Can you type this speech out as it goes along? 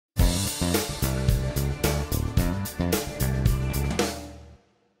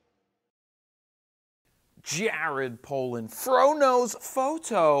Jared Polin,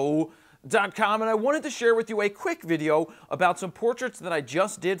 FroKnowsPhoto.com, and I wanted to share with you a quick video about some portraits that I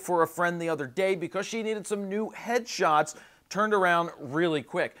just did for a friend the other day because she needed some new headshots turned around really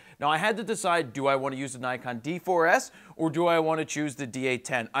quick. Now I had to decide, do I want to use the Nikon D4s or do I want to choose the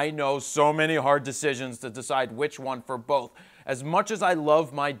D810? I know, so many hard decisions to decide which one for both. As much as I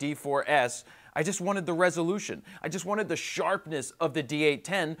love my D4s, I just wanted the resolution. I just wanted the sharpness of the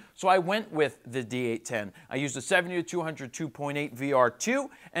D810, so I went with the D810. I used the 70-200 2.8 VR2,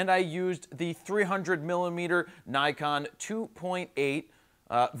 and I used the 300mm Nikon 2.8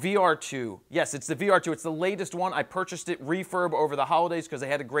 VR2. Yes, it's the VR2. It's the latest one. I purchased it refurb over the holidays because they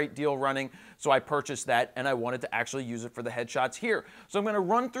had a great deal running, so I purchased that, and I wanted to actually use it for the headshots here. So I'm going to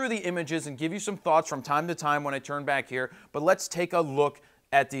run through the images and give you some thoughts from time to time when I turn back here, but let's take a look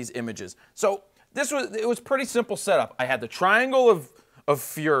at these images. So it was pretty simple setup. I had the triangle of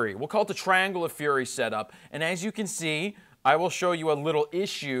fury. We'll call it the triangle of fury setup, and as you can see, I will show you a little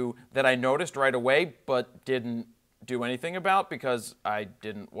issue that I noticed right away, but didn't do anything about because I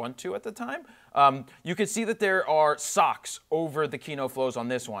didn't want to at the time. You can see that there are socks over the Kino flows on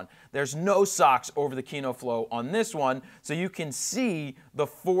this one. There's no socks over the Kino flow on this one, so you can see the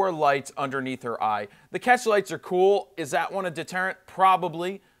 4 lights underneath her eye. The catch lights are cool. Is that one a deterrent?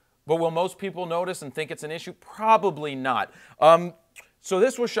 Probably. But will most people notice and think it's an issue? Probably not. So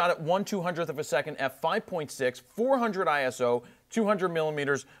this was shot at 1/200th of a second f/5.6, 400 ISO, 200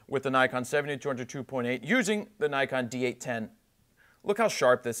 millimeters with the Nikon 70-200 2.8 using the Nikon D810. Look how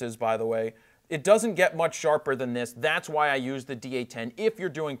sharp this is, by the way. It doesn't get much sharper than this. That's why I use the D810. If you're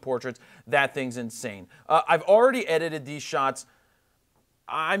doing portraits, that thing's insane. I've already edited these shots.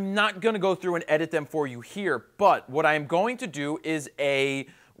 I'm not going to go through and edit them for you here, but what I'm going to do is a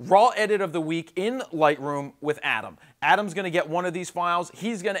raw edit of the week in Lightroom with Adam. Adam's going to get one of these files.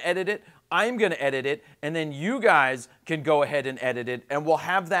 He's going to edit it. I'm going to edit it. And then you guys can go ahead and edit it. And we'll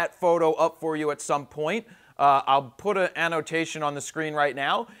have that photo up for you at some point. I'll put an annotation on the screen right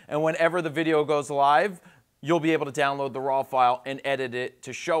now. And whenever the video goes live, you'll be able to download the raw file and edit it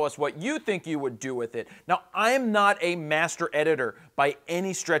to show us what you think you would do with it. Now, I am not a master editor by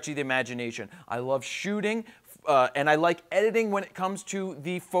any stretch of the imagination. I love shooting. And I like editing when it comes to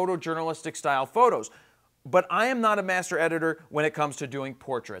the photojournalistic style photos. But I am not a master editor when it comes to doing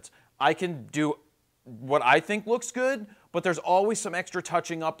portraits. I can do what I think looks good, but there's always some extra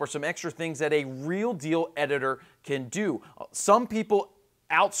touching up or some extra things that a real deal editor can do. Some people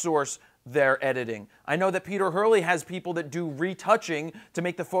outsource their editing. I know that Peter Hurley has people that do retouching to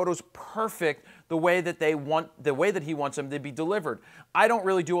make the photos perfect the way that he wants them to be delivered. I don't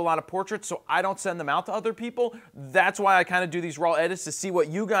really do a lot of portraits, so I don't send them out to other people. That's why I kind of do these raw edits to see what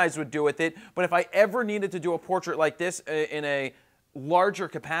you guys would do with it. But if I ever needed to do a portrait like this in a larger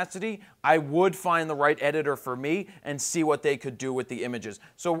capacity, I would find the right editor for me and see what they could do with the images.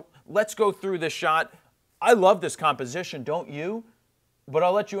 So let's go through this shot. I love this composition, don't you? But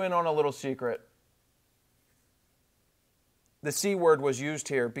I'll let you in on a little secret. The C word was used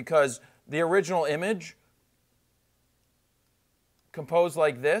here because the original image, composed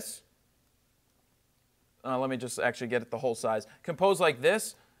like this, let me just actually get it the whole size, composed like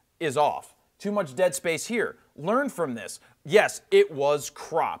this is off. Too much dead space here. Learn from this. Yes, it was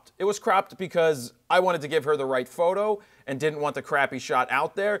cropped. It was cropped because I wanted to give her the right photo and didn't want the crappy shot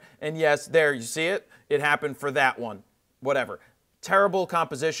out there. And yes, there, you see it? It happened for that one. Whatever. Terrible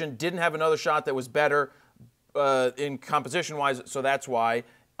composition. Didn't have another shot that was better in composition-wise, so that's why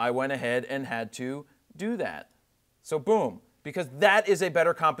I went ahead and had to do that. So boom, because that is a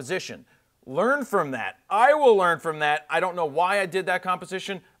better composition. Learn from that. I will learn from that. I don't know why I did that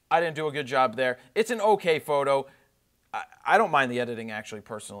composition. I didn't do a good job there. It's an okay photo. I don't mind the editing, actually,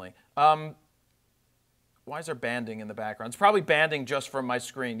 personally. Why is there banding in the background? It's probably banding just from my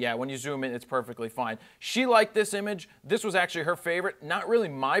screen. Yeah, when you zoom in, it's perfectly fine. She liked this image. This was actually her favorite. Not really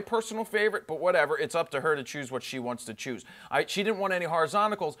my personal favorite, but whatever. It's up to her to choose what she wants to choose. She didn't want any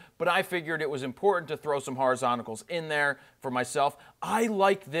horizontals, but I figured it was important to throw some horizontals in there for myself. I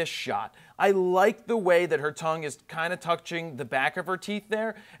like this shot. I like the way that her tongue is kind of touching the back of her teeth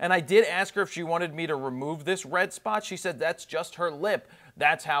there. And I did ask her if she wanted me to remove this red spot. She said that's just her lip.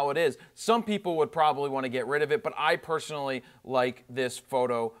 That's how it is. Some people would probably want to get rid of it, but I personally like this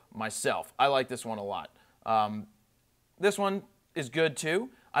photo myself. I like this one a lot. This one is good too.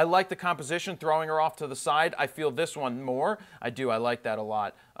 I like the composition, throwing her off to the side. I feel this one more. I do. I like that a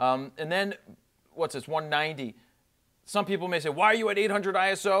lot. And then, what's this, 190. Some people may say, why are you at 800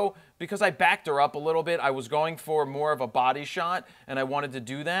 ISO? Because I backed her up a little bit. I was going for more of a body shot, and I wanted to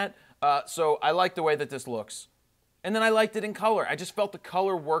do that. So I like the way that this looks. And then I liked it in color. I just felt the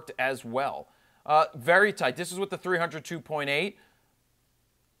color worked as well. Very tight. This is with the 302.8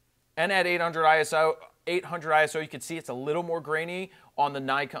 and at 800 ISO. 800 ISO, you can see it's a little more grainy on the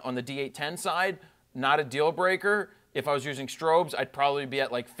Nikon, on the D810 side. Not a deal breaker. If I was using strobes, I'd probably be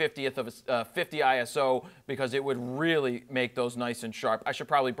at like 50th of a 50 ISO because it would really make those nice and sharp. I should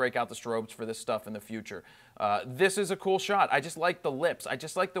probably break out the strobes for this stuff in the future. This is a cool shot. I just like the lips. I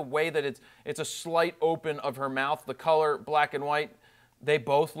just like the way that it's a slight open of her mouth. The color, black and white, they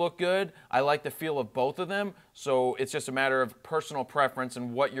both look good. I like the feel of both of them, so it's just a matter of personal preference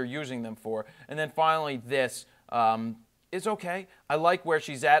and what you're using them for. And then finally, this is okay. I like where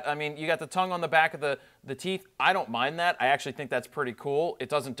she's at. I mean, you got the tongue on the back of the teeth. I don't mind that. I actually think that's pretty cool. It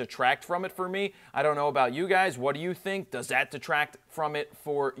doesn't detract from it for me. I don't know about you guys. What do you think? Does that detract from it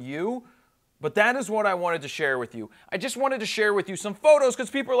for you? But that is what I wanted to share with you. I just wanted to share with you some photos because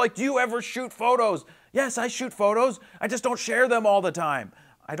people are like, do you ever shoot photos? Yes, I shoot photos. I just don't share them all the time.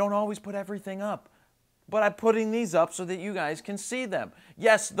 I don't always put everything up. But I'm putting these up so that you guys can see them.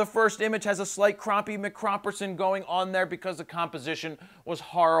 Yes, the first image has a slight croppy McCropperson going on there because the composition was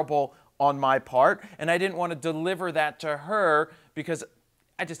horrible on my part. And I didn't want to deliver that to her because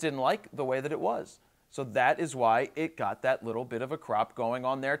I just didn't like the way that it was. So that is why it got that little bit of a crop going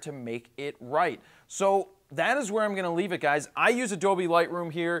on there to make it right. So that is where I'm going to leave it, guys. I use Adobe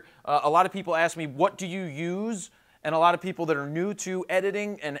Lightroom here. A lot of people ask me, what do you use? And a lot of people that are new to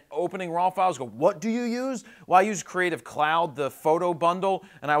editing and opening RAW files go, what do you use? Well, I use Creative Cloud, the photo bundle,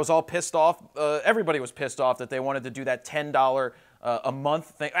 and I was all pissed off. Everybody was pissed off that they wanted to do that $10 a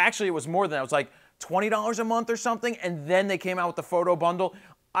month thing. Actually, it was more than that. It was like $20 a month or something, and then they came out with the photo bundle.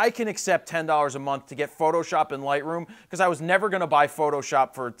 I can accept $10 a month to get Photoshop and Lightroom because I was never going to buy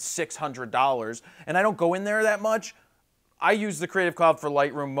Photoshop for $600, and I don't go in there that much. I use the Creative Cloud for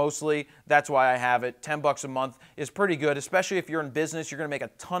Lightroom mostly. That's why I have it. $10 a month is pretty good, especially if you're in business. You're going to make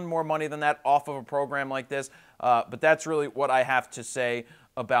a ton more money than that off of a program like this. But that's really what I have to say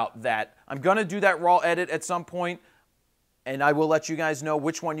about that. I'm going to do that raw edit at some point, and I will let you guys know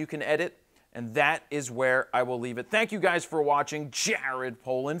which one you can edit. And that is where I will leave it. Thank you guys for watching. Jared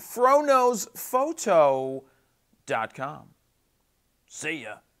Polin, FroKnowsPhoto.com. See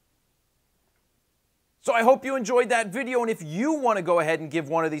ya. So I hope you enjoyed that video, and if you want to go ahead and give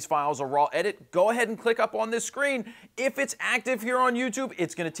one of these files a raw edit, go ahead and click up on this screen. If it's active here on YouTube,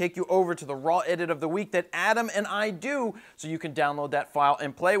 it's going to take you over to the raw edit of the week that Adam and I do, so you can download that file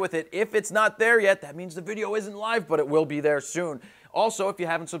and play with it. If it's not there yet, that means the video isn't live, but it will be there soon. Also, if you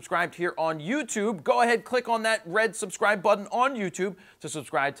haven't subscribed here on YouTube, go ahead, click on that red subscribe button on YouTube to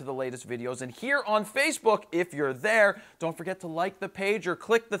subscribe to the latest videos. And here on Facebook, if you're there, don't forget to like the page or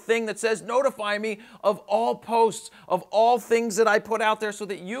click the thing that says notify me of all posts, of all things that I put out there so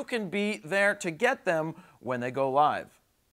that you can be there to get them when they go live.